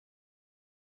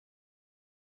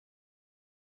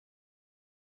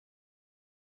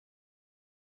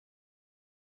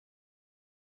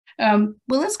Well,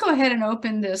 let's go ahead and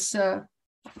open this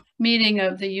meeting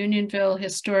of the Unionville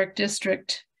Historic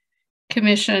District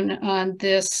Commission on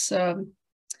this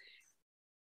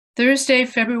Thursday,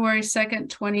 February 2nd,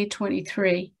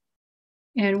 2023.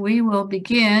 And we will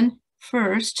begin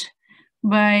first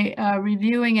by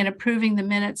reviewing and approving the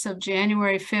minutes of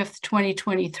January 5th,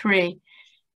 2023.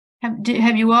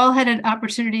 Have you all had an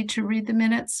opportunity to read the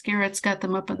minutes? Garrett's got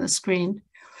them up on the screen.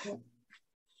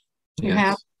 You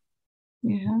have?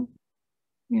 Yeah.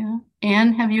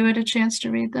 Anne, have you had a chance to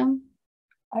read them?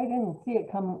 I didn't see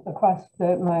it come across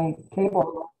my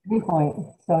table at any point,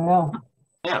 so no.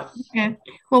 Yeah. Okay.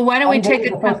 Well, why don't we take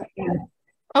a couple?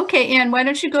 Okay, Anne, why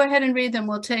don't you go ahead and read them?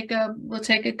 We'll take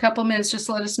a couple minutes. Just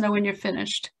let us know when you're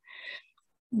finished.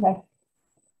 Okay.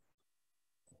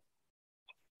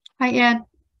 Hi, Anne.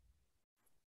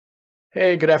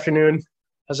 Hey, good afternoon.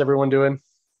 How's everyone doing?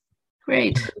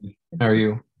 Great. How are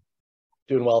you?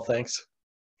 Doing well, thanks.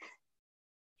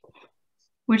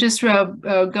 We're just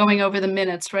going over the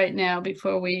minutes right now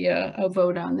before we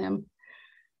vote on them.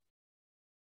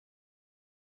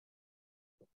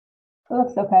 It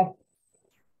looks okay.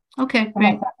 Okay,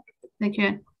 great. Thank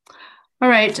you. All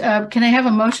right. Can I have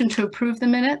a motion to approve the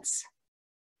minutes?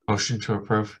 Motion to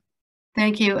approve.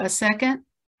 Thank you. A second?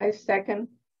 I second.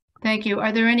 Thank you.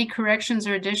 Are there any corrections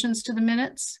or additions to the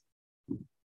minutes?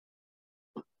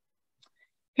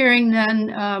 Hearing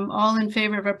none, all in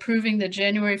favor of approving the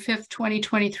January 5th,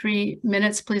 2023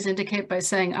 minutes, please indicate by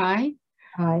saying aye.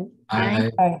 Aye.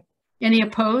 Aye. Any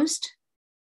opposed?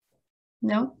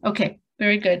 No? Okay,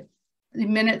 very good. The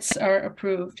minutes are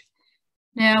approved.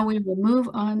 Now we will move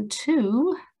on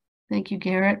to, thank you,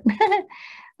 Garrett.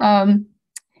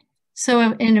 So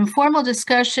an informal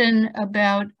discussion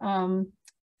about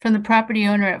from the property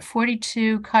owner at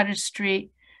 42 Cottage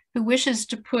Street who wishes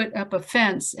to put up a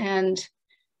fence and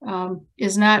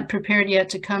is not prepared yet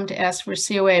to come to ask for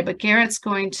COA, but Garrett's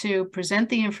going to present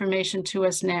the information to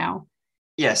us now.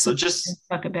 Yeah, so just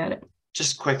talk about it.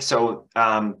 Just quick. So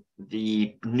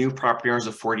the new property owners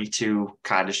of 42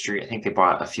 Cottage Street, I think they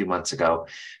bought a few months ago,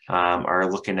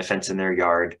 are looking to fence in their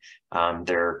yard.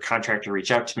 Their contractor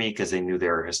reached out to me because they knew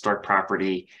their historic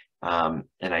property. And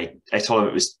I told them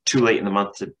it was too late in the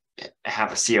month to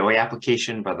have a COA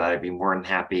application, but that I'd be more than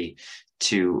happy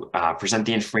to present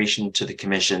the information to the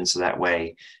commission, so that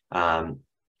way,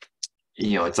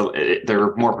 you know,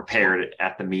 they're more prepared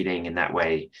at the meeting in that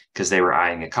way, because they were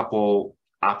eyeing a couple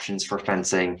options for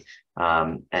fencing,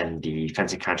 and the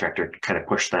fencing contractor kind of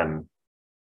pushed them,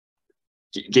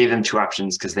 gave them two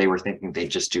options because they were thinking they'd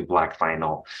just do black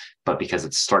vinyl, but because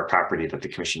it's historic property that the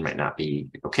commission might not be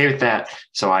okay with that.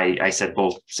 So I said,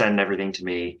 well, send everything to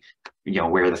me, you know,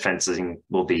 where the fencing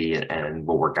will be, and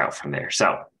we'll work out from there.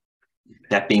 So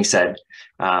that being said,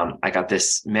 I got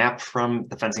this map from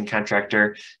the fencing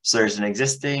contractor. So there's an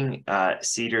existing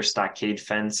cedar stockade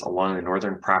fence along the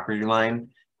northern property line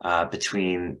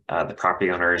between the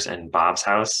property owners and Bob's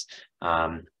house.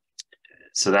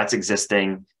 So that's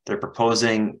existing. They're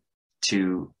proposing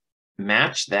to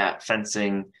match that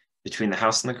fencing between the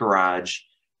house and the garage,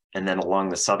 and then along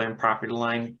the southern property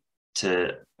line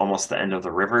to almost the end of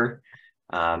the river.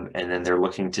 And then they're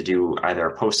looking to do either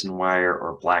a post and wire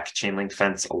or black chain link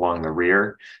fence along the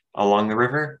rear, along the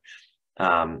river.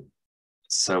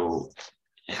 So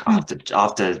I'll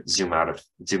have to zoom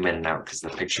in and out because the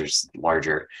picture's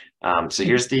larger. So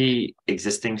here's the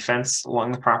existing fence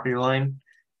along the property line.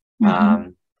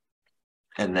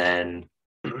 And then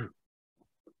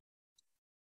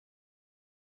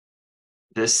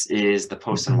this is the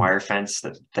post and wire fence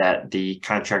that the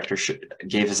contractor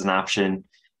gave as an option.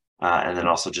 And then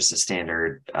also just a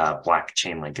standard black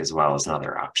chain link as well as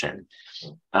another option.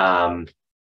 Let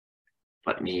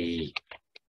me,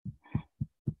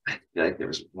 I feel like there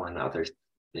was one other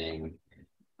thing.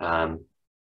 Yeah,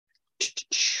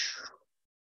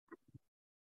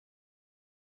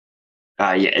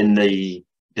 and the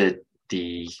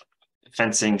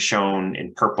fencing shown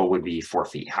in purple would be 4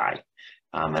 feet high.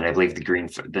 And I believe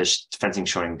the fencing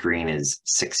shown in green is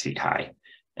 6 feet high.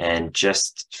 And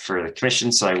just for the commission,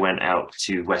 so I went out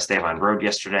to West Avon Road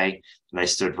yesterday, and I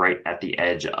stood right at the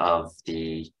edge of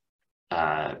the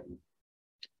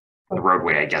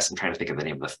roadway, I guess. I'm trying to think of the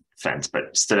name of the fence,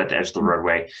 but stood at the edge of the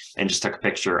roadway and just took a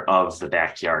picture of the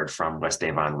backyard from West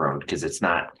Avon Road, because it's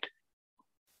not,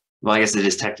 well, I guess it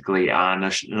is technically on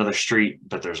another street,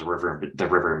 but there's the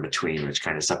river in between, which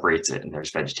kind of separates it, and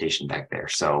there's vegetation back there.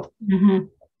 So,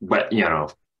 but you know,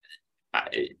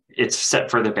 it's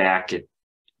set further back.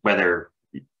 Whether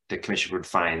the commission would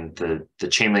find the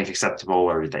chain link acceptable,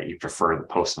 or that you prefer the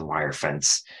post and wire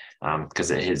fence,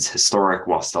 because it is historic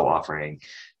while still offering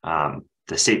the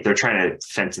they're trying to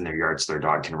fence in their yard so their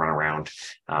dog can run around, so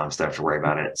they don't have to worry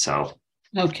about it. So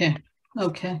Okay.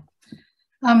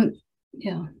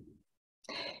 Yeah.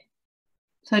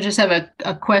 So I just have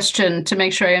a question to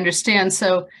make sure I understand.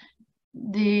 So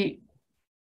they're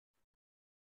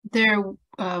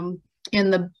in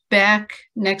the back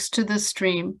next to the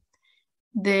stream,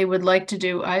 they would like to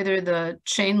do either the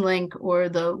chain link or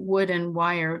the wood and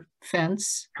wire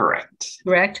fence, correct.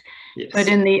 Yes. But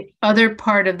in the other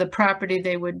part of the property,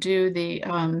 they would do the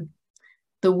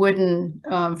wooden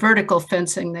vertical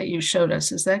fencing that you showed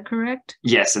us. Is that correct?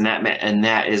 Yes, and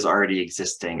that is already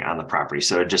existing on the property.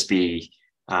 So it'd just be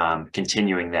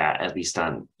continuing that, at least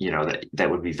on,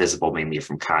 that would be visible maybe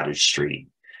from Cottage Street.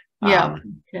 Yeah.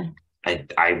 Okay.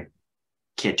 I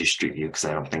can't do street view because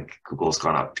I don't think Google's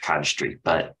gone up to Cottage Street,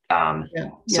 but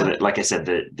so that, like I said,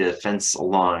 the fence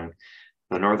along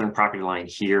the northern property line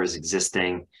here is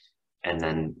existing, and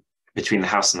then between the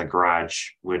house and the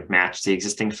garage would match the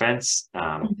existing fence.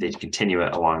 They'd continue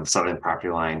it along the southern property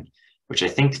line, which I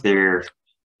think if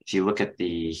you look at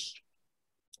the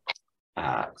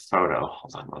photo,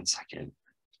 hold on one second.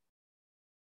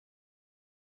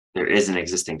 There is an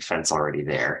existing fence already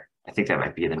there. I think that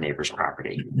might be the neighbor's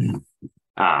property.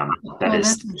 That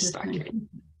is stockade.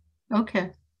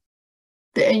 Okay.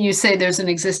 And you say there's an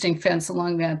existing fence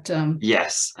along that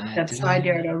yes, that side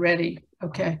yard already.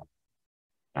 Okay.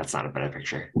 That's not a better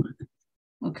picture.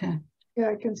 Okay.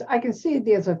 Yeah, I can see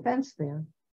there's a fence there.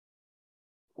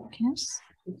 Yes.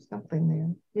 There's something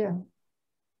there. Yeah.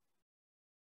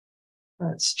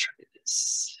 Let's try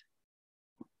this.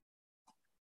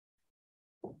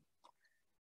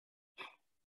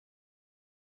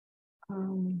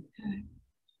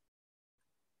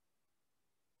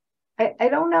 I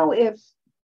don't know if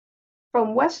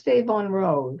from West Avon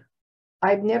Road,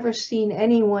 I've never seen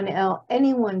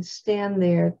anyone stand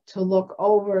there to look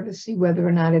over to see whether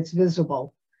or not it's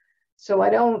visible. So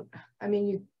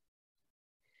it's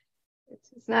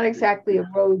not exactly a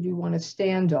road you want to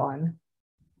stand on.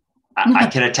 I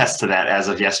can attest to that as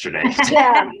of yesterday.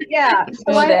 Yeah.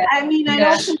 So I don't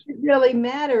think it really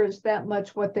matters that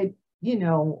much what they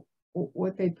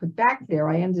put back there.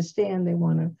 I understand they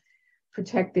want to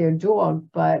protect their dog,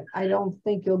 but I don't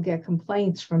think you'll get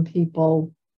complaints from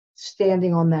people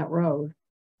standing on that road.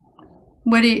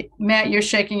 Matt, you're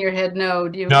shaking your head no.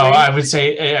 Do you No, agree? I would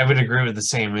say I would agree with the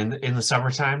same. In the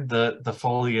summertime, the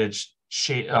foliage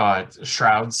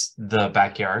shrouds the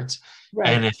backyards, Right.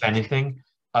 and if anything,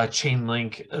 a chain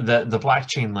link, the black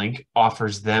chain link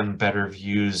offers them better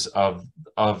views of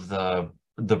the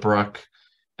brook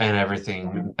and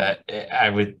everything. That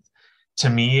to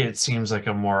me, it seems like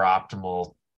a more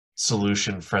optimal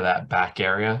solution for that back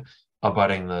area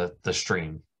abutting the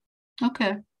stream.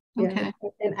 Okay. Yeah.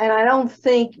 And I don't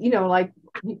think,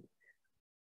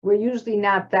 we're usually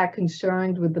not that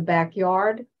concerned with the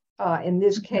backyard. In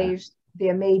this case,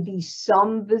 there may be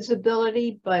some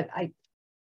visibility, but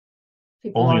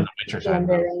people only in the winter time.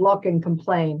 There and look and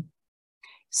complain.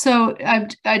 So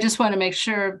I just want to make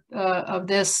sure of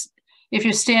this. If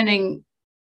you're standing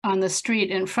on the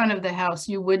street in front of the house,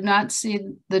 you would not see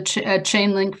the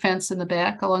chain link fence in the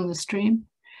back along the stream?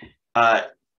 I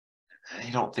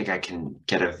don't think I can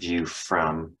get a view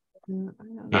from.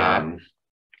 Yeah,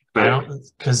 but I don't,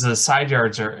 because the side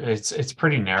yards it's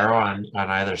pretty narrow on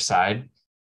either side.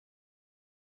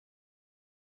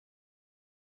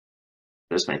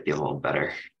 This might be a little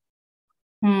better.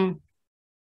 Cottage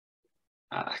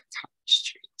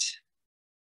Street.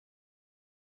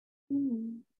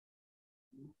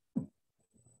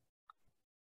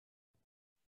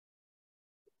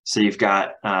 So you've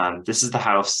got this is the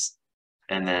house,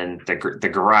 and then the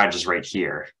garage is right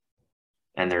here,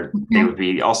 and they would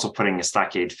be also putting a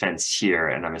stockade fence here,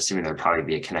 and I'm assuming there'd probably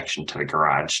be a connection to the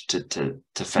garage to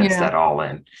fence that all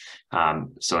in.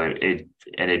 So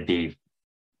it'd be,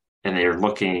 and they're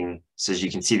looking, so as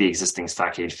you can see the existing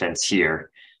stockade fence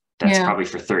here, that's probably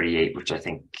for 38, which I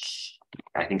think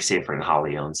Sanford and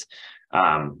Holly owns.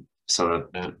 So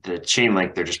the chain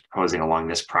link, they're just proposing along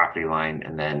this property line,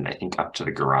 and then I think up to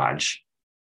the garage.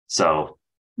 So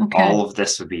all of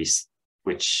this would be,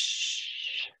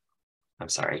 which, I'm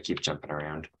sorry, I keep jumping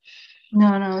around.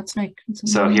 No, it's like.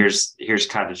 So here's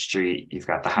Cottage Street. You've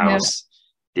got the house,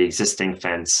 the existing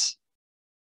fence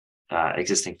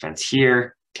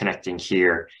here, connecting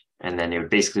here, and then it would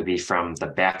basically be from the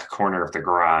back corner of the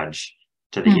garage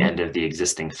to the end of the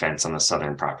existing fence on the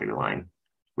southern property line,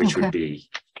 which would be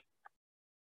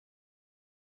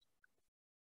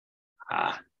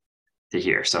to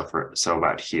here. So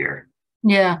about here.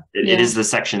 Yeah. It is the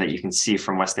section that you can see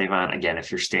from West Avon. Again,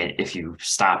 if you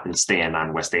stop and stand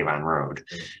on West Avon Road,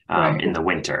 Right. in the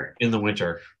winter. In the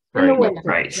winter. In the Right. winter.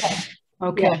 Right. Yeah.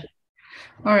 Okay. Yeah.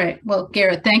 All right. Well,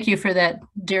 Garrett, thank you for that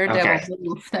daredevil Okay.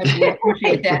 move. We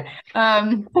appreciate that.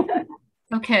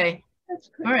 Okay. That's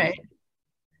great. All right.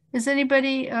 Does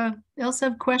anybody else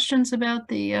have questions about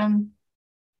the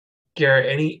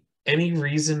Garrett, any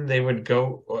reason they would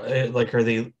go like,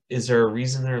 is there a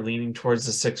reason they're leaning towards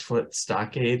the 6-foot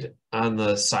stockade on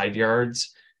the side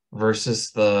yards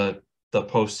versus the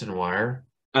post and wire?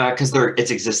 Because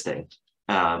it's existing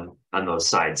on those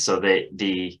sides. So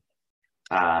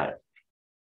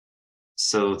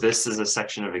so this is a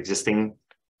section of existing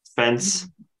fence.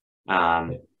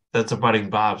 That's abutting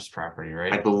Bob's property, I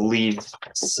right? believe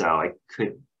so. I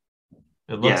could.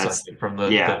 It looks Yeah, like it from the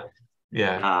yeah.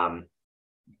 yeah.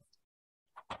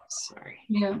 Sorry.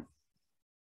 yeah.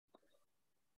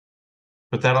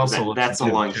 But that also looks That's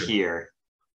good, along too. here,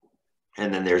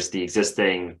 and then there's the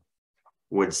existing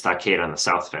wood stockade on the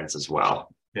south fence as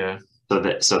well. Yeah.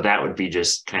 So that would be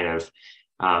just kind of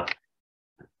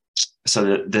so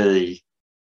the the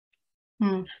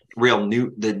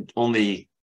only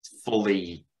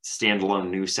fully standalone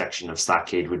new section of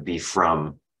stockade would be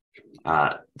from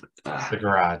The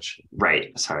garage.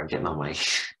 right. Sorry, I'm getting on my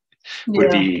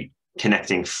would be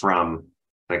connecting from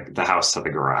the house to the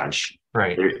garage.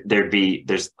 Right.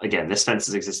 There's again, this fence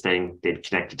is existing. They'd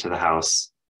connect it to the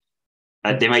house.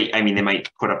 They might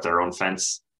put up their own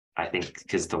fence. I think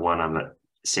because the one on the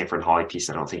Sanford Holly piece,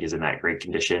 I don't think is in that great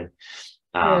condition.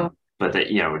 But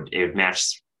that it would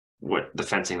match what the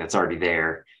fencing that's already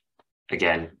there.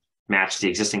 Again, match the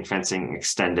existing fencing,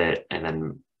 extend it, and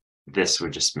then this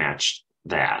would just match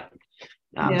that.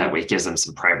 That way, it gives them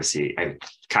some privacy.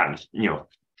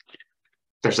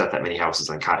 There's not that many houses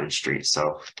on Cottage Street,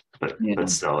 so but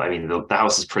still, I mean, the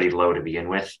house is pretty low to begin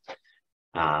with.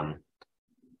 And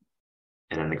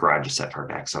then the garage is set far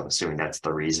back, so I'm assuming that's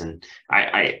the reason.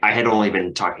 I had only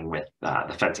been talking with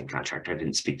the fencing contractor. I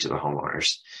didn't speak to the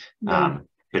homeowners,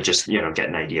 but just get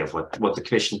an idea of what the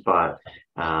commission thought.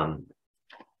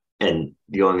 And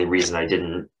the only reason I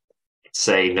didn't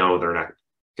say no, they're not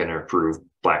going to approve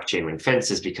black chain link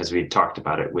fence is because we had talked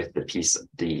about it with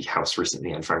the house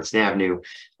recently on Farmington Avenue,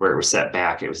 where it was set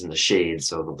back. It was in the shade,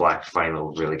 so the black vinyl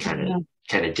would really kind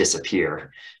of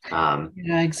disappear.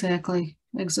 Yeah, exactly.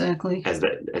 As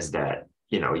that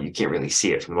you can't really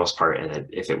see it for the most part, and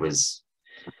if it was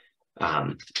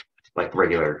like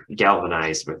regular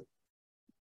galvanized with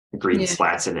green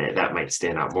slats in it, that might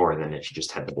stand out more than if you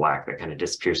just had the black that kind of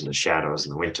disappears in the shadows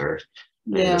in the winter.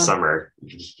 And in the summer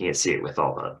you can't see it with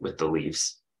the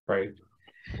leaves. Right.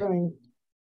 Right.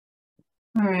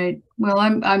 All right. Well,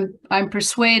 I'm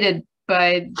persuaded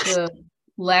by the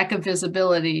lack of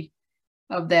visibility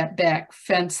of that back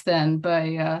fence then by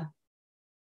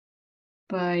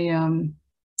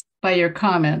your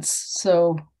comments.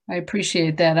 So I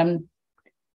appreciate that.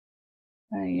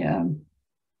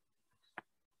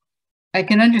 I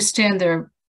can understand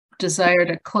their desire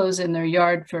to close in their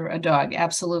yard for a dog.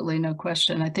 Absolutely, no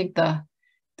question. I think the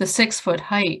 6-foot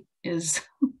height is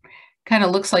kind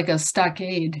of looks like a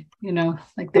stockade,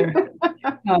 like they're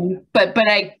but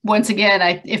once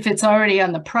again, if it's already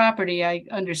on the property, I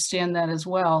understand that as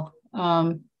well.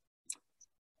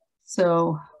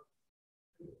 So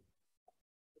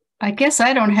I guess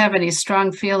I don't have any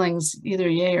strong feelings either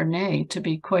yay or nay, to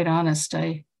be quite honest.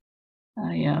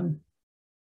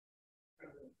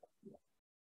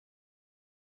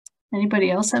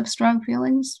 Anybody else have strong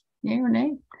feelings, yay or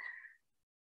nay?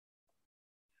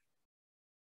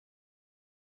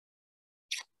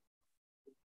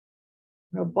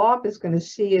 Well, Bob is going to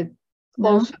see it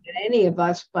closer than any of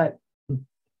us, but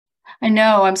I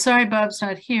know. I'm sorry Bob's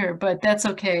not here, but that's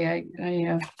okay.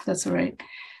 That's all right.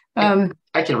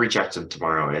 I can reach out to him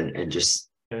tomorrow and just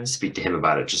speak to him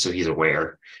about it, just so he's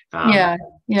aware. So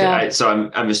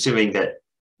I'm assuming that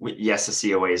yes, the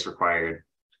COA is required,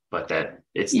 but that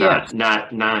it's not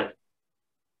a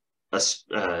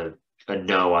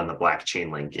no on the black chain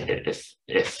link if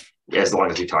as long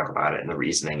as we talk about it and the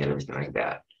reasoning and everything like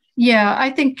that. Yeah, I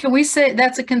think, can we say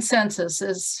that's a consensus?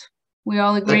 Is we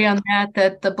all agree on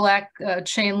that the black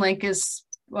chain link is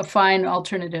a fine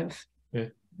alternative? Yeah.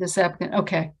 This applicant.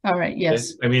 Okay. All right.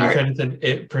 Yes. I mean, if anything,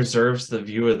 it preserves the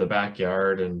view of the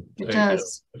backyard and it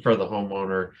does for the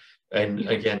homeowner. And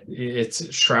again,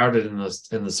 it's shrouded in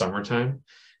the summertime.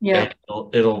 Yeah.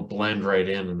 It'll blend right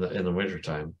in the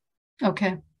wintertime.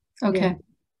 Okay. Okay.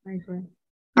 I agree.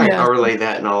 All right, I'll relay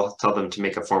that and I'll tell them to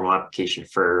make a formal application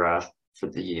for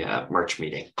the March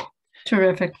meeting.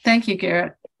 Terrific. Thank you,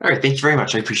 Garrett. All right. Thank you very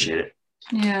much. I appreciate it.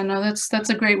 Yeah, no, that's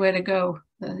a great way to go,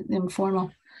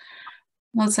 informal.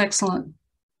 That's excellent.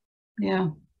 Yeah.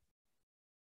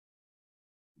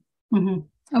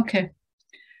 Okay.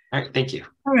 All right, thank you.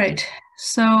 All right.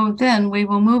 So then we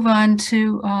will move on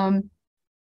to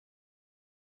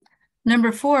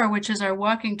number 4, which is our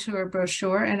walking tour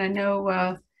brochure. And I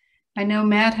know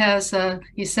Matt has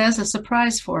he says a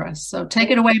surprise for us. So take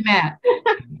it away, Matt.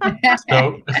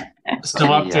 So some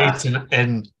updates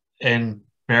and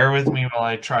bear with me while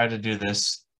I try to do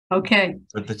this. Okay.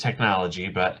 With the technology,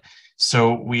 but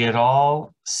so we had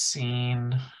all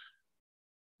seen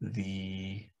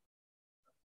the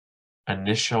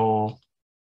initial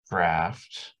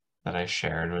draft that I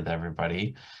shared with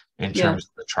everybody in terms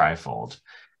of the trifold.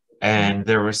 And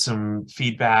there was some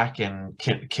feedback and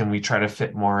can we try to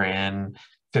fit more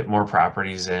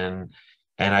properties in?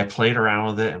 And I played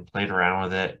around with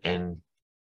it and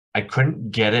I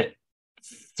couldn't get it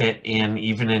fit in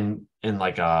even in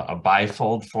like a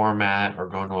bifold format or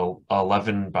going to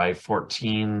 11 by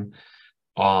 14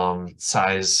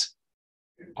 size,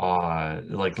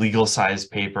 like legal size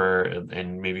paper,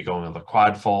 and maybe going with a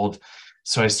quad fold.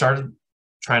 So I started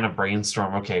trying to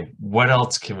brainstorm, okay, what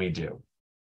else can we do?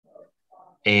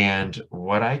 And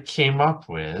what I came up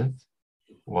with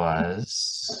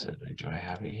was, do I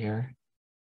have it here?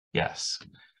 Yes.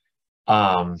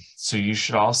 So you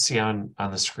should all see on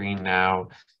the screen now,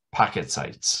 pocket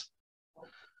sites.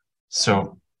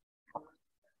 So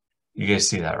you guys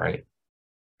see that, right?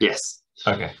 Yes.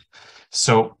 Okay.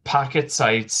 So pocket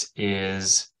sites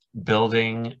is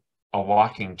building a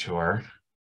walking tour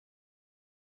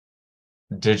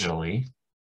digitally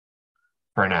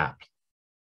for an app.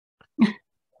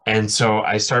 And so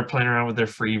I started playing around with their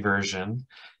free version.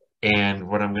 And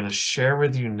what I'm going to share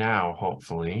with you now,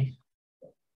 hopefully,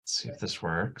 let's see if this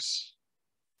works,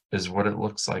 is what it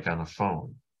looks like on a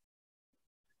phone.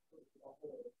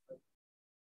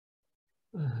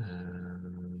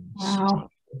 Wow.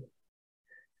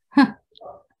 Huh.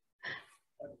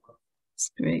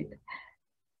 That's great.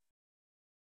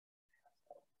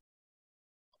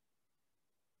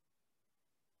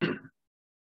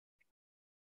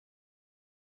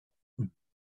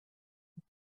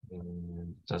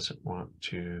 And doesn't want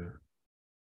to.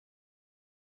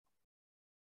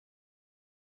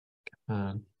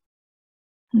 I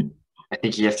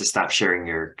think you have to stop sharing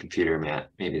your computer, Matt.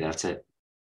 Maybe that's it.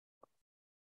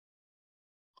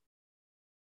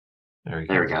 There we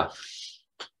go.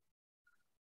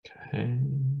 Okay.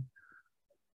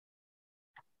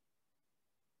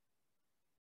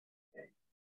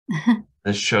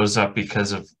 This shows up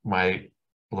because of my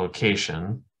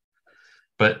location.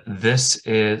 But this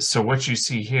is, so what you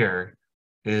see here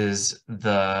is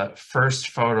the first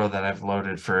photo that I've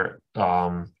loaded for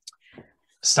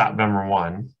stop number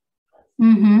 1,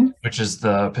 which is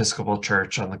the Episcopal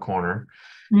Church on the corner.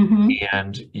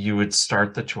 And you would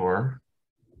start the tour.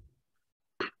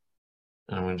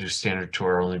 And I'm going to do standard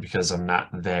tour only because I'm not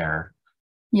there.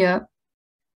 Yep.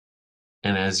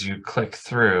 And as you click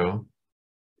through,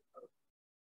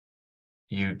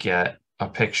 you get a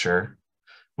picture.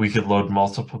 We could load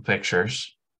multiple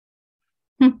pictures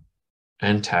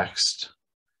and text.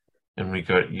 And you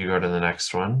go to the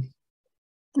next one.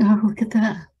 Oh, look at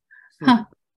that. Huh.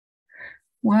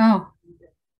 Wow.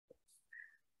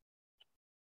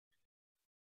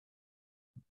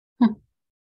 Huh.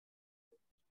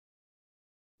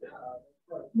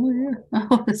 Oh, yeah.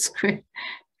 Oh, that's great.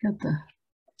 Got the...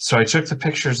 So I took the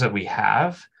pictures that we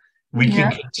have. We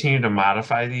can continue to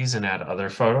modify these and add other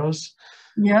photos.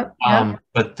 Yep.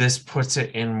 But this puts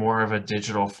it in more of a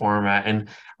digital format. And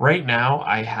right now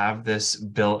I have this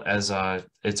built as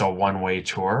it's a one-way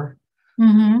tour.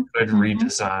 Could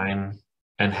redesign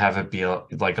and have it be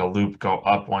like a loop, go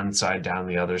up one side, down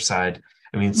the other side.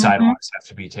 I mean, sidewalks have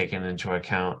to be taken into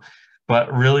account.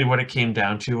 But really what it came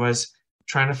down to was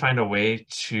trying to find a way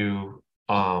to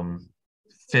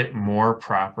fit more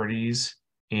properties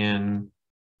in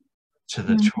to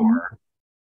the tour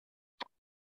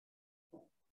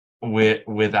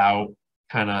without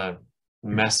kind of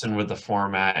messing with the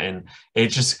format. And it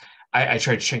just, I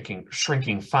tried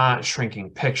shrinking font, shrinking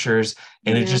pictures,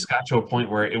 and it just got to a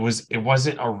point where it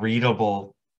wasn't a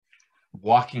readable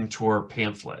walking tour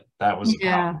pamphlet. That was the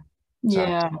problem.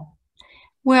 Yeah.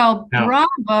 Well,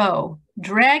 bravo,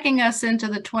 dragging us into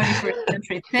the 21st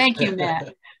century. Thank you,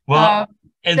 Matt. Well,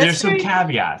 and there's some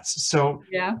caveats. So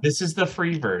this is the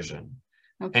free version.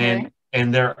 Okay.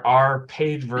 And there are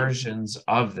paid versions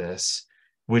of this,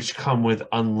 which come with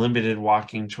unlimited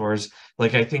walking tours.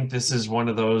 Like, I think this is one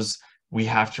of those we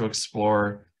have to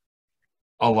explore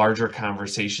a larger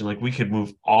conversation. Like, we could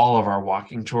move all of our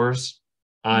walking tours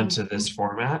onto this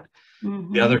format.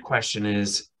 Mhm. The other question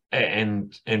is,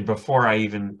 and before I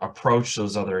even approach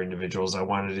those other individuals, I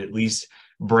wanted to at least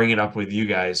bring it up with you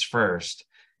guys first.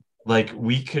 Like,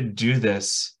 we could do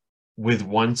this with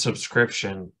one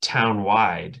subscription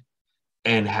town-wide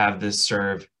and have this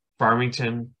serve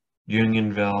Farmington,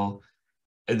 Unionville.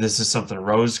 This is something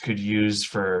Rose could use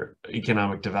for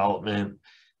economic development.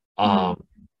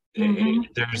 Mhm.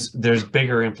 There's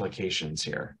bigger implications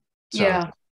here. So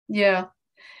Yeah, yeah.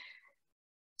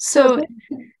 So,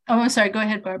 oh, I'm sorry. Go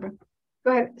ahead, Barbara.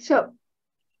 Go ahead. So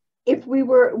if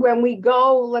when we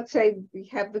go, let's say we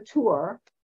have the tour,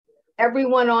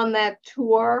 everyone on that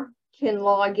tour can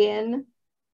log in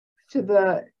to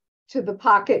the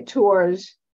Pocket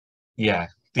Tours. yeah,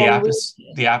 the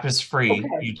app is free. Okay.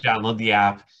 You download the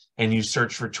app and you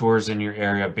search for tours in your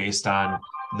area based on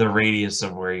the radius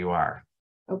of where you are.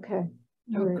 Okay.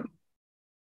 Okay. Right.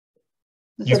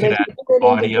 You So could they add could do it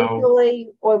audio. individually,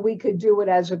 or we could do it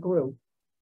as a group.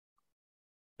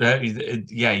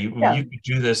 Yeah, you could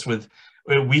do this with.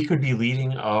 We could be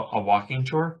leading a walking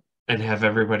tour and have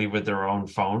everybody with their own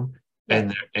phone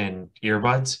and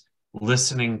earbuds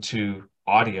listening to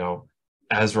audio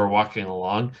as we're walking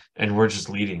along, and we're just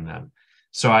leading them.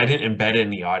 So I didn't embed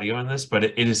any audio in this, but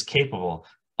it is capable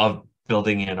of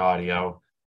building in audio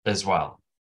as well.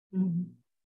 Mhm.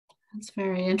 That's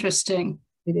very interesting.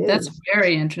 It is. That's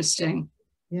very interesting.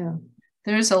 Yeah.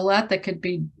 There's a lot that could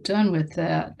be done with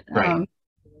that. Right.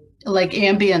 Like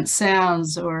ambient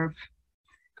sounds, or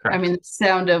Correct. I mean, the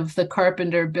sound of the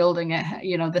carpenter building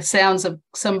the sounds of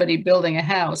somebody building a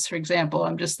house, for example.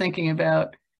 I'm just thinking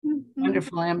about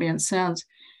wonderful ambient sounds.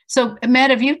 So, Matt,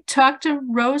 have you talked to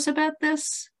Rose about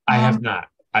this? I have not.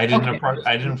 I didn't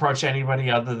okay. approach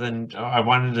anybody other than I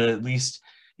wanted to at least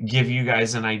give you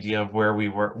guys an idea of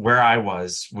where I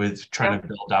was with trying to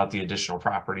build out the additional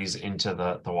properties into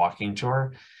the walking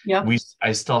tour. Yeah.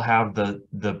 I still have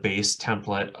the base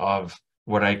template of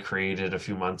what I created a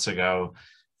few months ago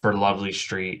for Lovely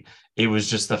Street. It was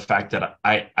just the fact that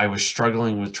I was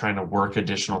struggling with trying to work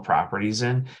additional properties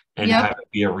in and have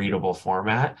it be a readable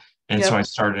format. And so I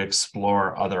started to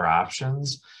explore other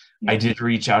options. I did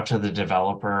reach out to the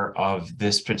developer of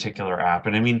this particular app.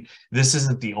 And I mean, this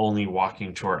isn't the only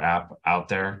walking tour app out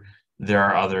there. There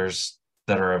are others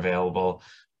that are available.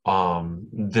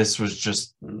 This was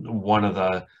just one of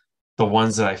the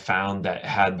ones that I found that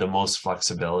had the most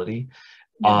flexibility.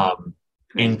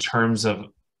 In terms of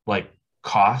like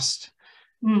cost,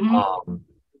 the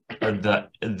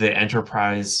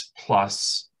Enterprise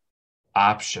Plus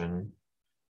option,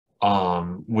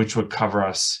 which would cover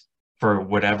us for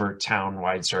whatever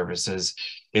town-wide services,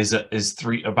 is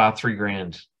about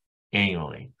 $3,000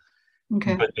 annually.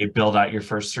 Okay. But they build out your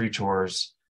first 3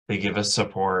 tours. They give us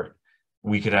support.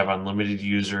 We could have unlimited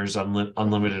users,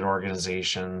 unlimited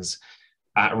organizations.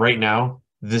 Right now,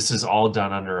 this is all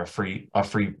done under a free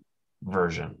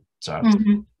version. So,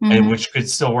 and which could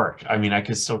still work. I mean, I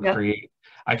could still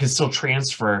I could still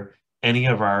transfer any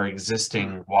of our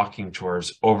existing walking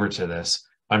tours over to this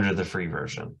under the free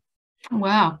version.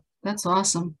 Wow, that's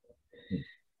awesome.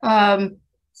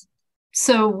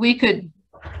 So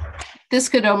this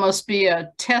could almost be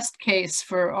a test case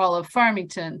for all of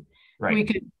Farmington. Right.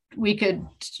 We could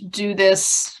do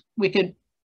this.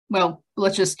 Well,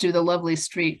 let's just do the Lovely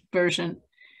Street version,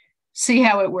 see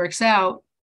how it works out,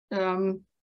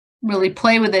 really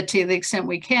play with it to the extent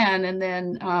we can, and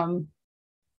then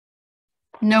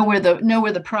know where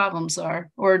the problems are,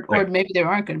 or maybe there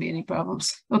aren't going to be any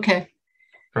problems. Okay.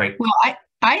 Right. Well,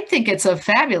 I think it's a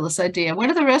fabulous idea. What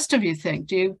do the rest of you think?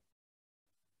 Do you?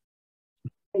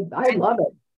 I love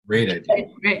it. Great idea.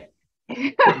 Great.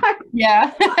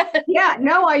 Yeah. Yeah,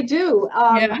 no, I do.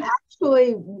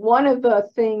 Actually, one of the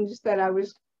things that I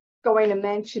was going to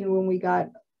mention when we got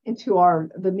into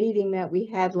the meeting that we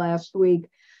had last week,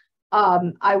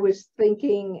 I was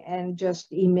thinking and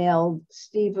just emailed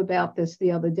Steve about this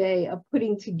the other day, of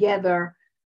putting together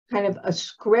kind of a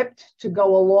script to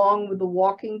go along with the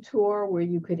walking tour where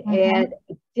you could add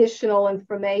additional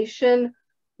information.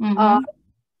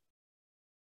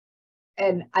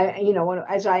 And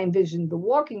as I envisioned the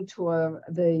walking tour,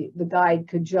 the guide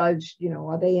could judge,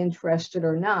 are they interested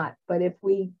or not? But if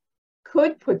we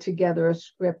could put together a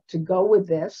script to go with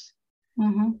this,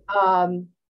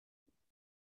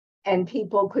 and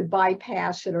people could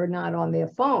bypass it or not on their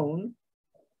phone,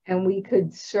 and we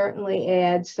could certainly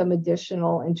add some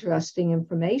additional interesting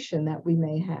information that we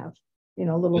may have,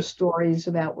 little stories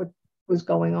about what was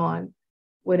going on,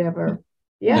 whatever.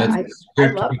 Yeah, the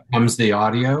script becomes the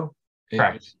audio.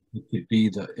 Correct.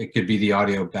 It could be the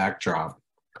audio backdrop.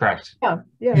 Correct.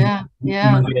 Yeah. You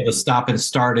might be able to stop and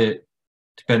start it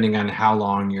depending on how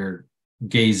long you're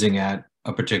gazing at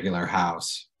a particular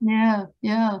house. Yeah,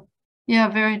 yeah, yeah,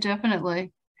 very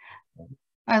definitely.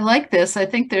 I like this. I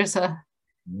think there's a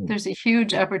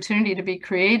huge opportunity to be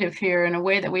creative here in a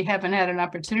way that we haven't had an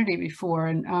opportunity before.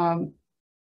 And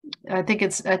I think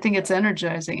it's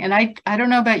energizing. And I don't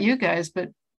know about you guys, but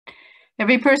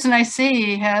every person I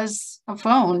see has a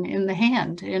phone in the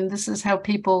hand, and this is how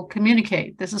people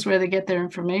communicate. This is where they get their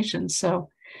information. So,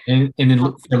 and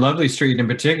for Lovely Street in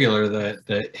particular,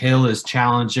 the hill is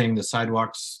challenging. The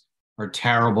sidewalks are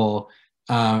terrible.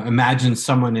 Imagine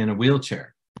someone in a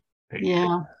wheelchair.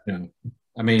 yeah,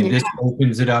 I mean, Yeah. this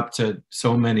opens it up to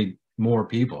so many more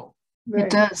people. it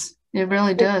does. It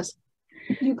really does.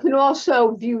 You can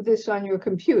also view this on your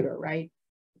computer, right?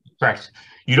 Correct.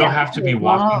 You don't Yeah. have to be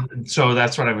walking. So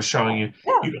that's what I was showing you.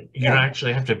 Yeah. You don't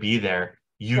actually have to be there.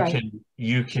 Right.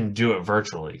 You can do it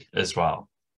virtually as well.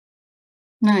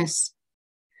 Nice.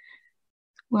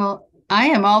 Well, I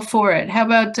am all for it. How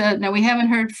about now we haven't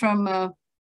heard from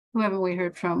who haven't we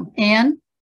heard from? Anne?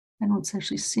 I don't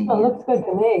actually see Oh, you. looks good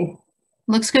to me.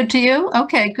 Looks good to you?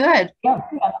 Okay, good. Yeah.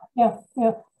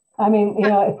 I mean,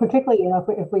 particularly,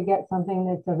 if we get something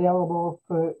that's available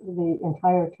for the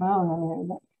entire town, I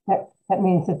mean, that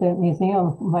means that the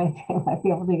museum might be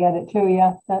able to get it too.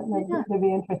 Yeah, that'd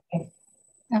be interesting.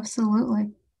 Absolutely.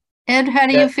 Ed, how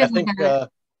do you feel I think, about it?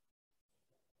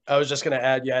 I was just going to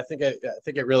add, I think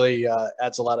it really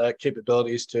adds a lot of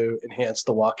capabilities to enhance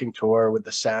the walking tour with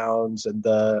the sounds and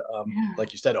the,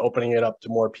 like you said, opening it up to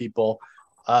more people.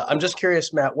 I'm just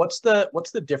curious, Matt, what's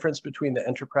the difference between the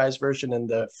enterprise version and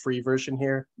the free version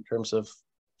here in terms of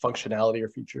functionality or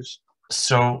features?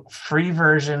 So free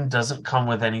version doesn't come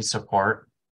with any support.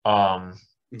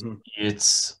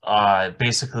 It's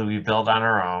basically we build on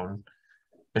our own.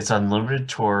 It's unlimited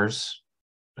tours.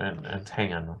 And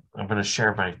hang on, I'm going to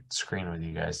share my screen with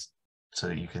you guys so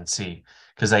that you can see,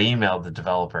 because I emailed the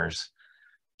developers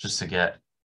just to get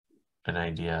an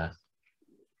idea.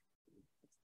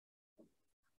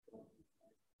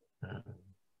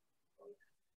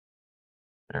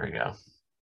 There we go.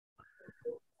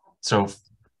 So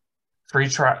free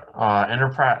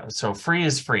enterprise. So free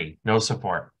is free, no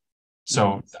support.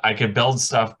 So I could build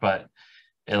stuff, but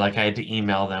I had to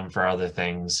email them for other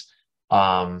things.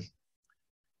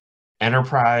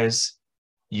 Enterprise,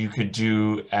 you could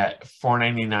do at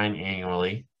 $4.99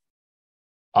 annually,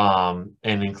 and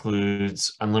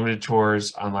includes unlimited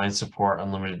tours, online support,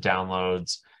 unlimited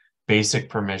downloads, basic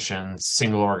permissions,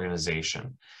 single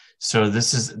organization. So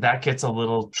that gets a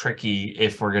little tricky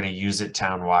if we're going to use it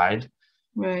town-wide.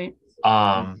 Right.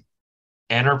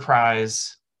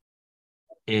 Enterprise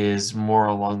is more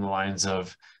along the lines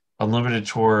of unlimited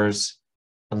tours,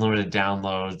 unlimited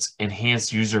downloads,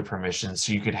 enhanced user permissions,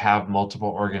 so you could have multiple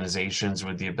organizations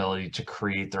with the ability to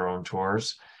create their own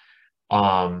tours.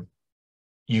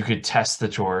 You could test the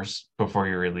tours before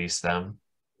you release them.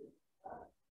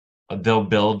 They'll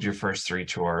build your first 3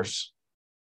 tours.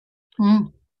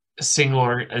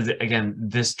 Again,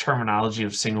 this terminology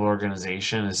of single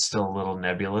organization is still a little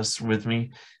nebulous with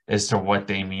me as to what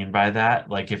they mean by that.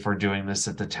 Like if we're doing this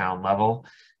at the town level,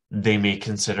 they may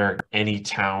consider any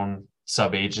town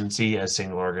sub-agency as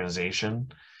single organization.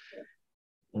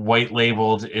 White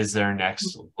labeled is their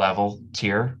next level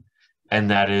tier,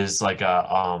 and that is like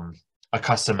a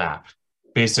custom app,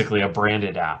 basically a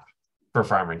branded app for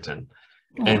Farmington.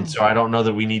 And so I don't know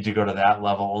that we need to go to that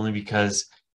level, only because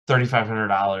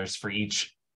 $3,500 for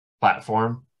each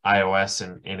platform, iOS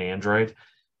and Android.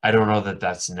 I don't know that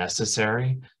that's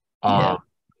necessary. But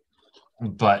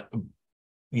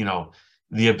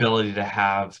the ability to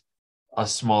have a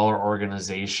smaller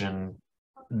organization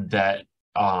that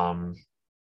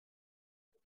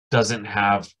doesn't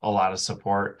have a lot of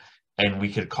support, and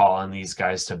we could call on these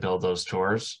guys to build those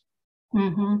tours.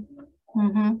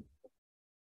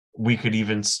 We could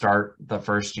even start the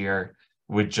first year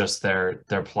with just their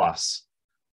plus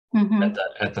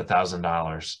at the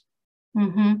 $1,000.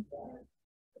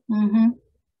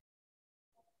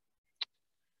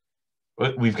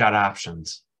 We've got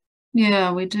options.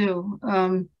 Yeah, we do.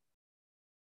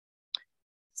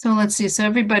 So let's see. So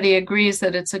everybody agrees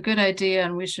that it's a good idea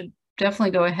and we should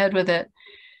definitely go ahead with it.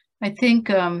 I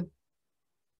think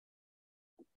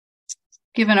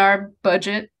given our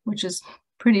budget, which is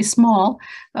pretty small,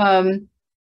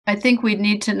 I think we'd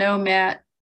need to know, Matt,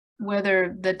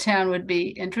 whether the town would be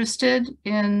interested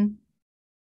in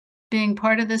being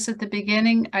part of this at the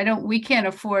beginning. We can't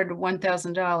afford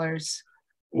 $1,000.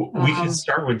 We can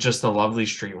start with just the Lovely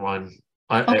Street one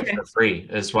for free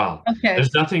as well. Okay.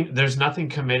 There's nothing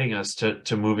committing us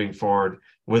to moving forward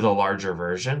with a larger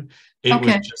version. It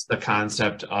was just the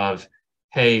concept of,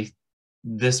 hey,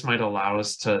 this might allow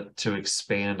us to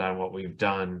expand on what we've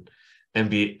done and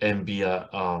be a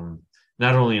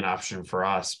not only an option for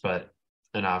us, but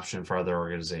an option for other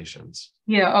organizations.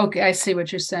 Yeah, okay, I see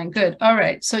what you're saying. Good. All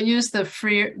right. So use the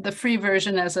free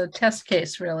version as a test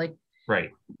case, really.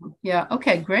 Right. Yeah,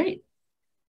 okay, great.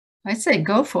 I say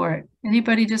go for it.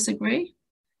 Anybody disagree?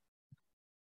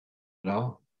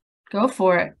 No. Go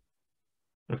for it.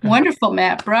 Okay. Wonderful,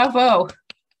 Matt. Bravo.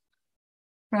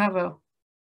 Bravo.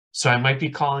 So I might be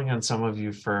calling on some of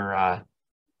you for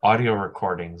audio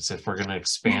recordings if we're going to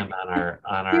expand on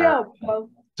our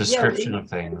description of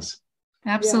things.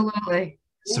 Absolutely.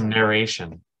 Some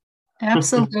narration.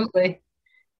 Absolutely.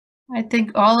 I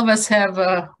think all of us have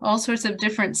all sorts of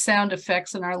different sound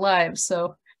effects in our lives.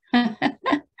 So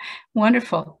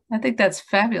wonderful. I think that's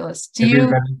fabulous.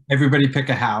 Everybody pick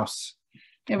a house.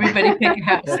 Everybody pick a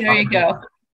house. There you go.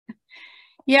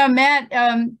 Yeah, Matt,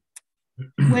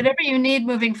 whatever you need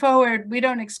moving forward, we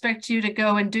don't expect you to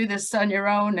go and do this on your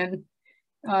own. And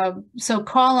so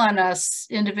call on us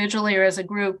individually or as a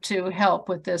group to help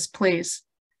with this, please.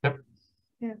 Yep.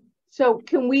 Yeah. So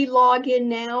can we log in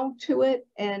now to it?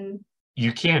 And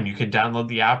you can download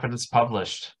the app and it's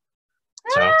published.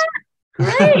 So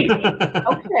great.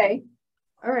 Okay.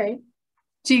 All right.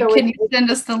 Can you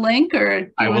send us the link,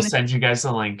 or I will send you guys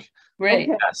the link. Great.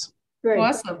 Okay. Yes. Great.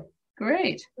 Awesome.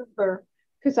 Great. Super.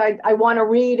 Because I want to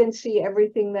read and see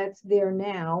everything that's there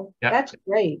now. Yep. That's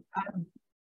great. Awesome.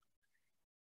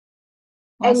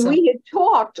 And we had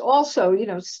talked also,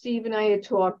 Steve and I had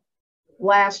talked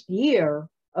last year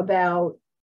about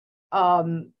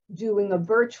doing a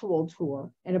virtual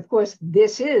tour. And of course,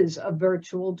 this is a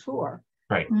virtual tour.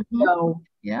 Right. Mm-hmm. So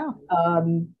yeah,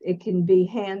 it can be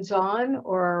hands-on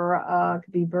or it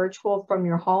could be virtual from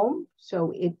your home.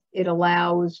 So it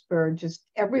allows for just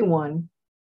everyone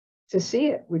to see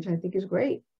it, which I think is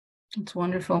great. it's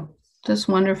wonderful. Just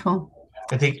wonderful.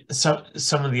 I think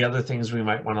some of the other things we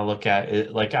might want to look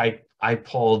at, like I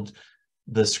pulled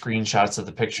the screenshots of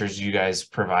the pictures you guys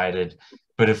provided,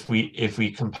 but if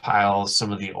we compile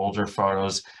some of the older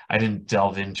photos, I didn't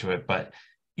delve into it, but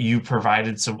you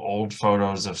provided some old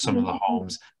photos of some of the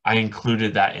homes. I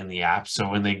included that in the app, so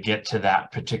when they get to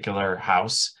that particular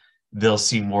house, they'll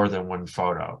see more than one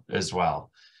photo as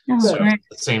well. Oh, so great.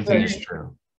 the same thing is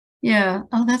true. Yeah.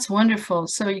 Oh, that's wonderful.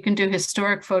 So you can do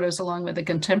historic photos along with a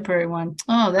contemporary one.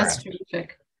 Oh, that's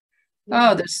terrific.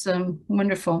 Oh, there's some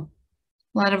wonderful,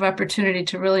 a lot of opportunity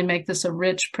to really make this a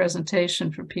rich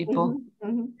presentation for people.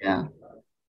 Yeah.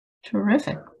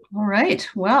 Terrific. All right.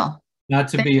 Well, not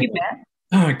to be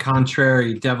a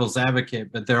contrary devil's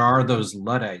advocate, but there are those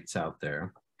Luddites out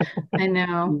there. I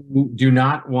know. Who do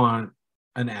not want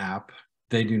an app.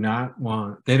 They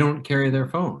don't carry their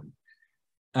phone.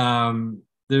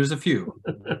 There's a few.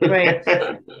 Right.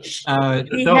 Are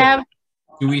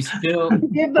we still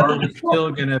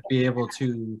going to be able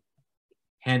to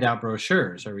hand out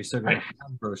brochures? Are we still going to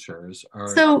have brochures?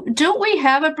 So don't we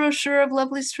have a brochure of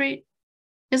Lovely Street?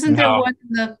 Isn't there one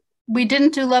we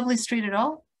didn't do Lovely Street at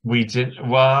all? We did.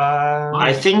 Well,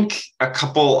 I think a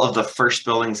couple of the first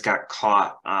buildings got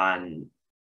caught on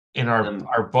in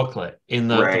our booklet in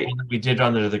the one that we did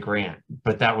under the grant,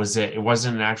 but that was it. It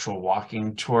wasn't an actual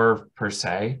walking tour per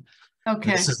se.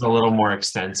 Okay. This is a little more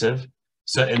extensive.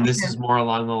 So, and this is more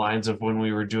along the lines of when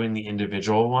we were doing the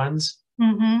individual ones.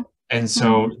 And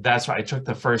so that's why I took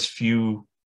the first few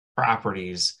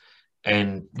properties,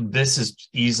 and this is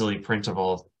easily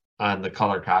printable on the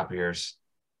color copiers.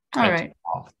 All right.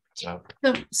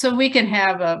 So we can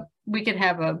have a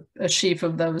sheaf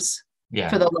of those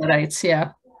for the Luddites.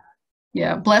 Yeah.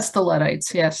 Yeah. Bless the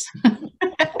Luddites. Yes.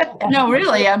 No,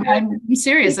 really, I'm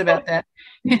serious about that.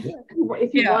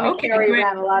 If you want to carry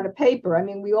around a lot of paper, I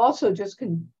mean, we also just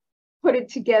can put it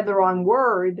together on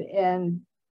Word and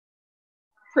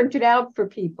print it out for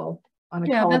people on a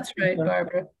that's right,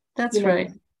 Barbara. That's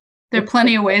right. There are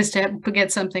plenty of ways to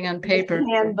get something on paper.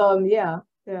 Hand them, yeah.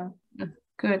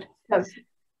 Good. Okay.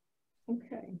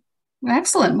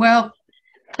 Excellent. Well,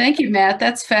 thank you, Matt.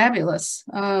 That's fabulous.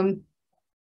 Good.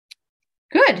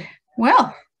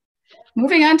 Well,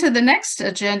 moving on to the next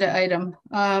agenda item.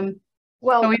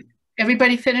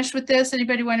 Everybody finished with this?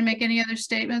 Anybody want to make any other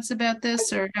statements about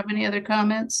this or have any other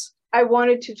comments? I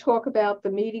wanted to talk about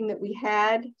the meeting that we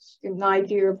had, an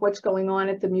idea of what's going on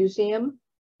at the museum.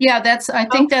 Yeah, I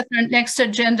think that's our next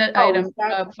agenda item,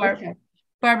 okay.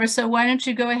 Barbara. So why don't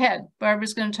you go ahead?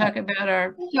 Barbara's going to talk about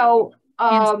our. So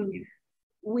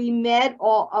we met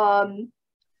also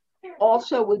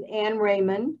with Anne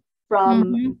Raymond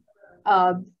from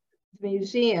the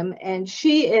museum, and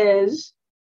she is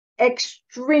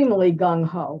extremely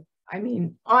gung-ho. I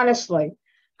mean, honestly,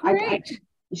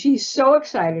 she's so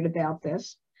excited about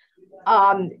this.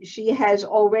 She has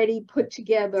already put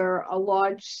together a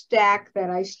large stack that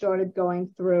I started going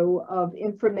through of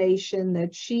information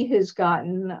that she has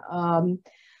gotten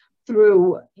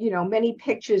through, many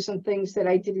pictures and things that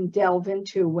I didn't delve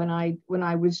into when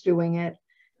I was doing it.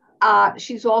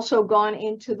 She's also gone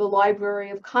into the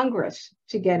Library of Congress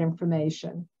to get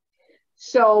information.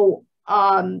 So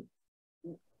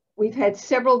we've had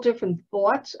several different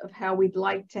thoughts of how we'd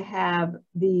like to have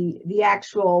the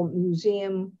actual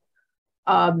museum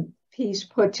piece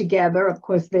put together. Of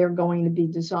course, they're going to be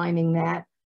designing that,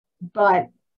 but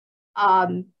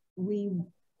we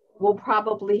will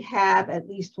probably have at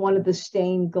least one of the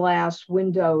stained glass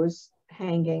windows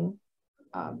hanging,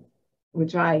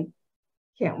 which I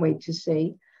can't wait to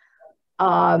see.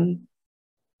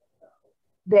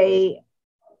 They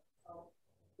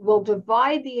will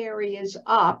divide the areas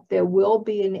up. There will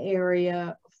be an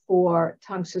area for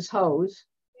Tunx's Hose,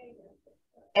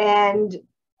 and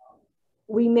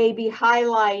we may be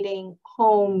highlighting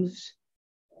homes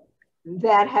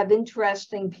that have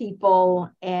interesting people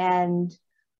and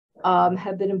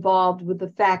have been involved with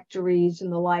the factories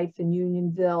and the life in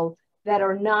Unionville that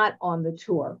are not on the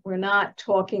tour. We're not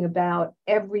talking about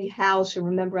every house. And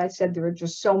remember, I said there are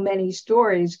just so many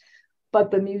stories,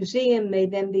 but the museum may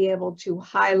then be able to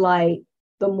highlight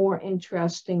the more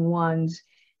interesting ones.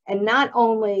 And not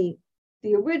only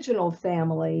the original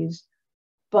families,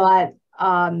 but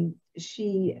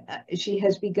she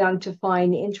has begun to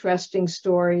find interesting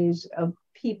stories of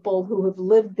people who have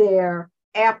lived there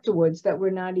afterwards that we're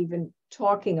not even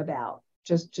talking about,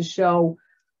 just to show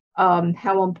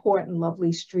how important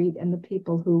Lovely Street and the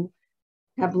people who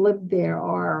have lived there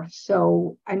are.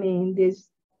 So, I mean,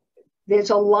 there's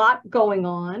a lot going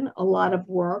on, a lot of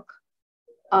work.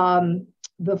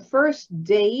 The first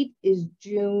date is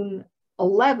June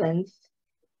 11th,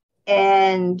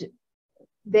 and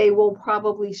they will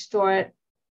probably start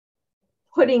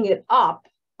putting it up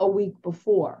a week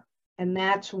before. And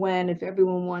that's when, if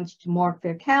everyone wants to mark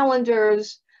their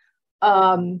calendars,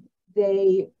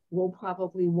 they will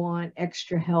probably want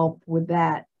extra help with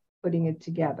that, putting it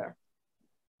together.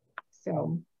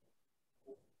 So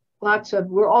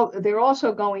they're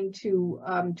also going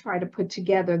to try to put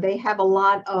together, they have a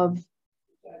lot of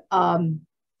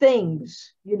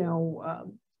things,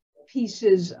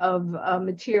 pieces of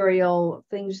material,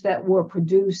 things that were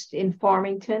produced in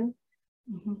Farmington.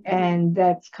 Mm-hmm. And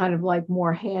that's kind of like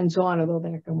more hands-on, although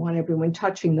they're going to want everyone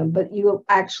touching them, but you'll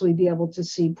actually be able to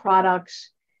see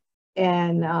products.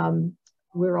 And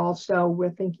we're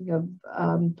thinking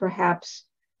of perhaps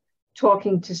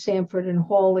talking to Sanford and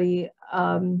Hawley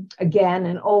again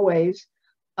and always,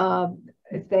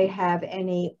 if they have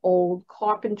any old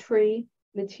carpentry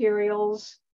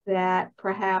materials that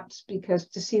perhaps, because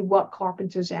to see what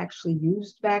carpenters actually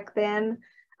used back then.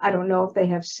 I don't know if they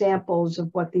have samples of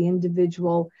what the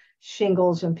individual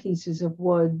shingles and pieces of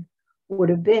wood would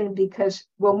have been, because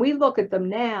when we look at them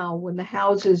now, when the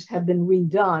houses have been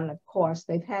redone, of course,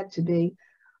 they've had to be,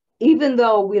 even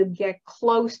though we'll get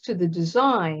close to the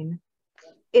design,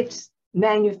 it's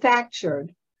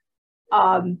manufactured.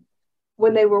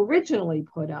 When they were originally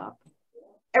put up,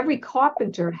 every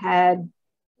carpenter had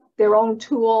their own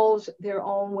tools, their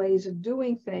own ways of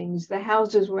doing things. The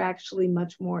houses were actually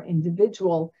much more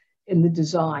individual in the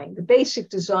design. The basic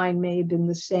design may have been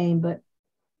the same, but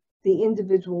the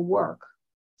individual work.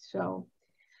 So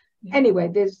anyway,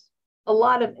 there's a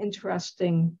lot of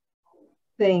interesting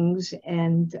things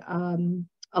and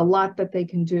a lot that they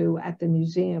can do at the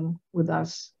museum with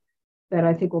us that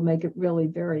I think will make it really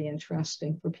very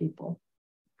interesting for people.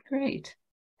 Great.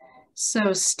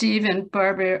 So Steve and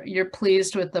Barbara, you're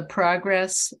pleased with the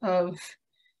progress of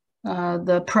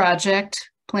the project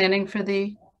planning for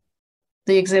the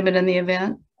exhibit and the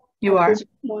event? You are? At this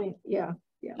point, yeah.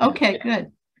 Okay,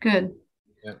 good.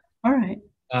 Yeah. All right.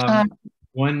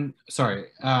 One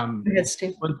ahead,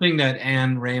 Steve. One thing that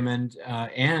Anne Raymond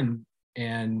and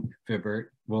Vibert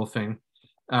Wolfing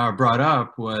brought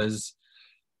up was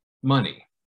money.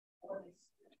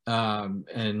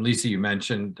 And Lisa, you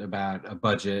mentioned about a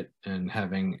budget and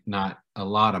having not a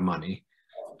lot of money,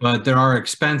 but there are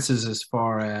expenses as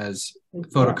far as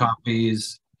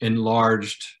photocopies,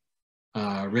 enlarged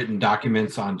written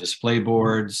documents on display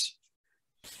boards.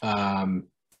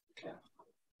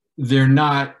 They're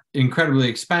not incredibly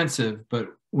expensive, but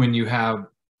when you have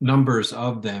numbers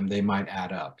of them, they might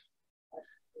add up.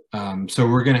 So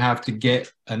we're going to have to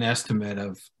get an estimate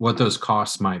of what those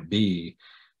costs might be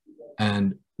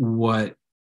and what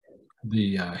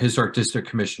the Historic District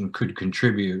Commission could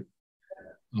contribute,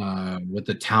 what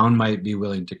the town might be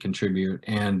willing to contribute,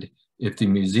 and if the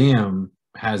museum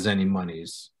has any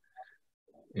monies,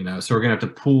 so we're gonna have to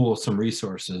pool some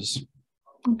resources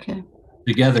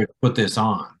together to put this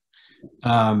on.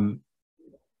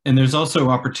 And there's also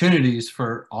opportunities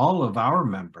for all of our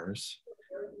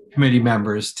committee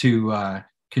members to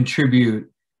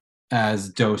contribute as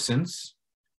docents,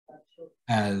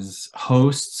 as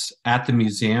hosts at the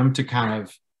museum, to kind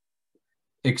of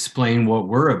explain what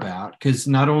we're about. Because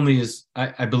not only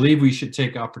I believe we should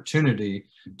take opportunity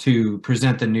to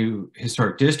present the new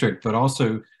historic district, but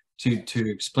also to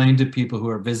explain to people who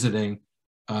are visiting,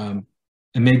 and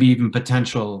maybe even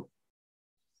potential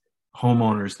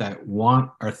homeowners that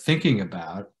are thinking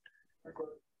about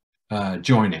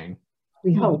joining,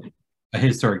 we hope, a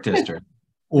historic district,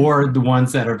 or the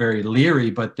ones that are very leery,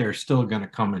 but they're still going to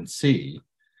come and see,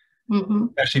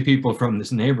 especially people from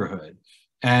this neighborhood.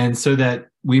 And so that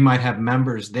we might have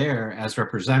members there as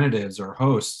representatives or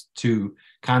hosts to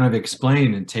kind of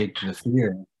explain and take the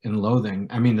fear and loathing,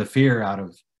 the fear out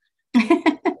of,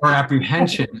 or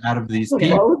apprehension out of these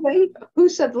people. Loathing? Who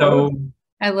said loathing?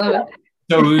 I love it.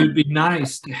 So it would be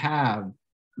nice to have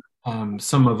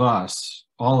some of us,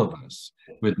 all of us,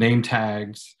 with name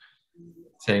tags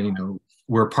saying,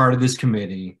 we're part of this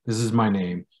committee. This is my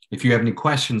name. If you have any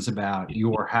questions about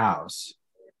your house,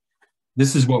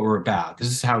 this is what we're about. This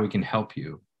is how we can help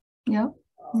you. Yep.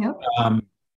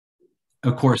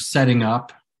 Of course, setting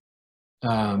up.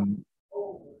 The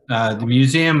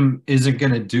museum isn't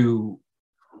going to do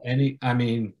any,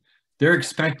 they're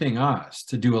expecting us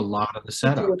to do a lot of the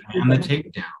setup and the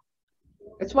takedown.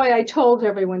 That's why I told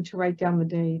everyone to write down the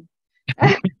date.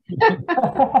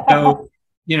 So,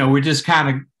 we're just kind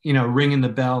of, ringing the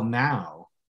bell now.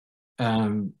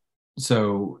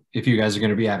 So if you guys are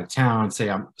going to be out of town, say,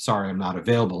 I'm sorry, I'm not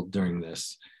available during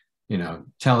this,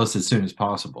 tell us as soon as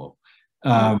possible.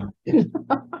 The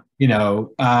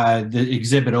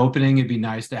exhibit opening, it'd be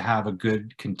nice to have a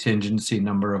good contingency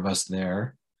number of us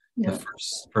there. The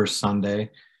first Sunday.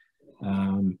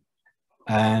 I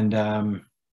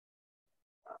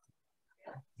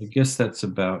guess that's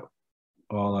about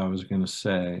all I was going to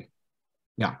say.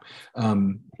 Yeah.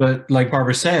 But like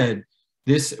Barbara said,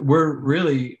 we're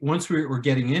really, once we're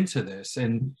getting into this,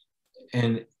 and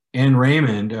Anne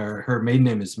Raymond, her maiden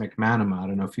name is McManama. I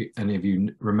don't know if any of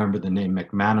you remember the name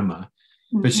McManama,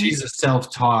 but she's a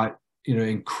self-taught,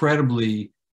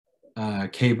 incredibly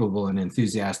capable and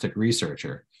enthusiastic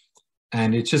researcher.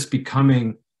 And it's just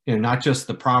becoming, not just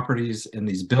the properties and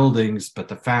these buildings, but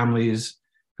the families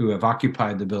who have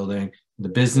occupied the building, the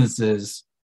businesses,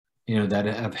 that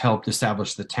have helped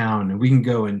establish the town. And we can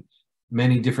go in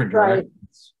many different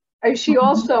directions. Right. She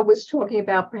also was talking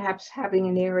about perhaps having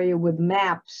an area with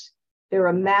maps. There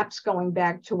are maps going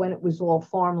back to when it was all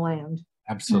farmland.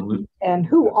 Absolutely. And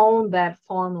who owned that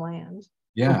farmland?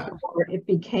 Yeah. Before it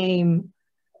became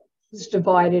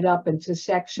divided up into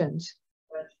sections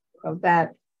of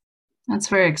that. That's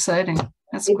very exciting.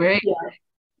 That's great.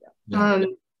 Yeah.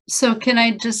 So can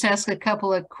I just ask a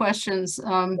couple of questions?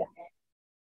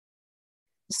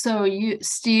 So you,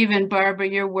 Steve and Barbara,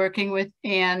 you're working with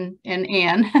Anne and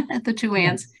Anne, the two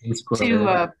Annes,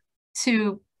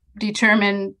 to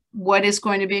determine what is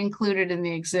going to be included in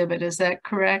the exhibit. Is that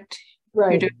correct?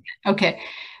 Right. Okay.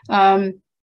 All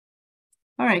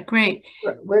right, great.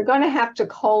 We're going to have to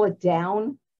call it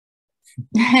down.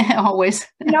 Always.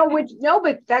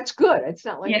 But that's good. It's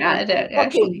not like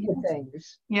actually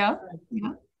things. Yeah.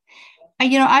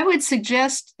 I would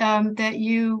suggest that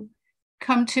you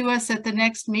come to us at the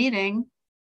next meeting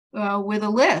with a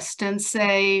list and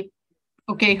say,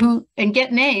 okay, and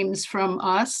get names from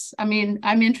us. I'm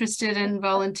interested in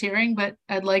volunteering, but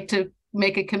I'd like to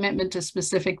make a commitment to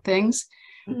specific things.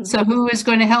 So who is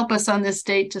going to help us on this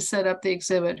date to set up the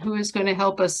exhibit? Who is going to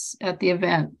help us at the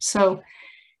event? So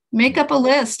make up a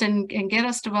list and get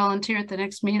us to volunteer at the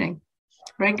next meeting.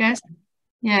 Right, guys?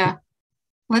 Yeah.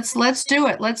 Let's do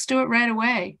it. Let's do it right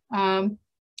away.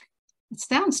 It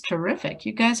sounds terrific.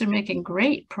 You guys are making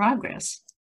great progress.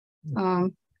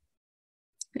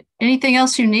 Anything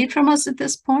else you need from us at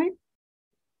this point?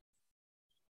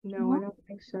 No, I don't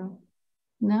think so.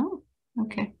 No?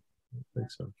 Okay. I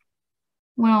think so.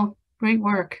 Well, great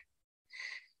work.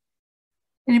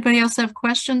 Anybody else have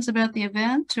questions about the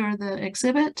event or the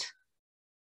exhibit?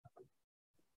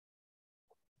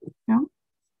 No?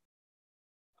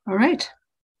 All right.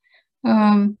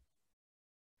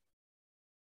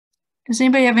 Does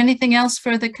anybody have anything else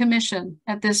for the commission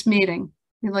at this meeting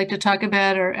you'd like to talk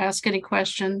about or ask any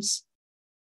questions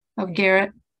of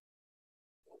Garrett?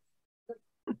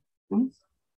 All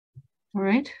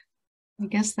right. I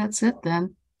guess that's it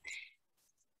then.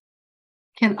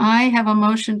 Can I have a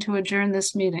motion to adjourn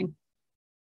this meeting?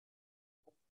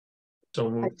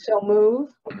 So I so move.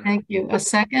 Thank you. A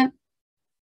second?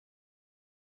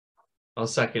 I'll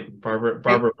second.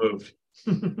 Barbara moved.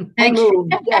 I Thank you.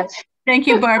 move, yes. Thank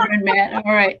you, Barbara and Matt.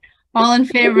 All right. All in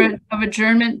favor of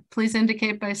adjournment, please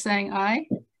indicate by saying aye.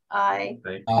 Aye.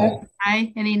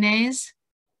 Aye. Any nays?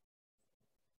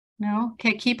 No?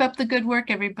 Okay, keep up the good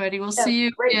work, everybody. We'll see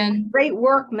you in. Great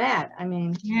work, Matt. I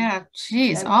mean. Yeah,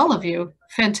 geez, all of you.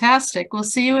 Fantastic. We'll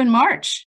see you in March.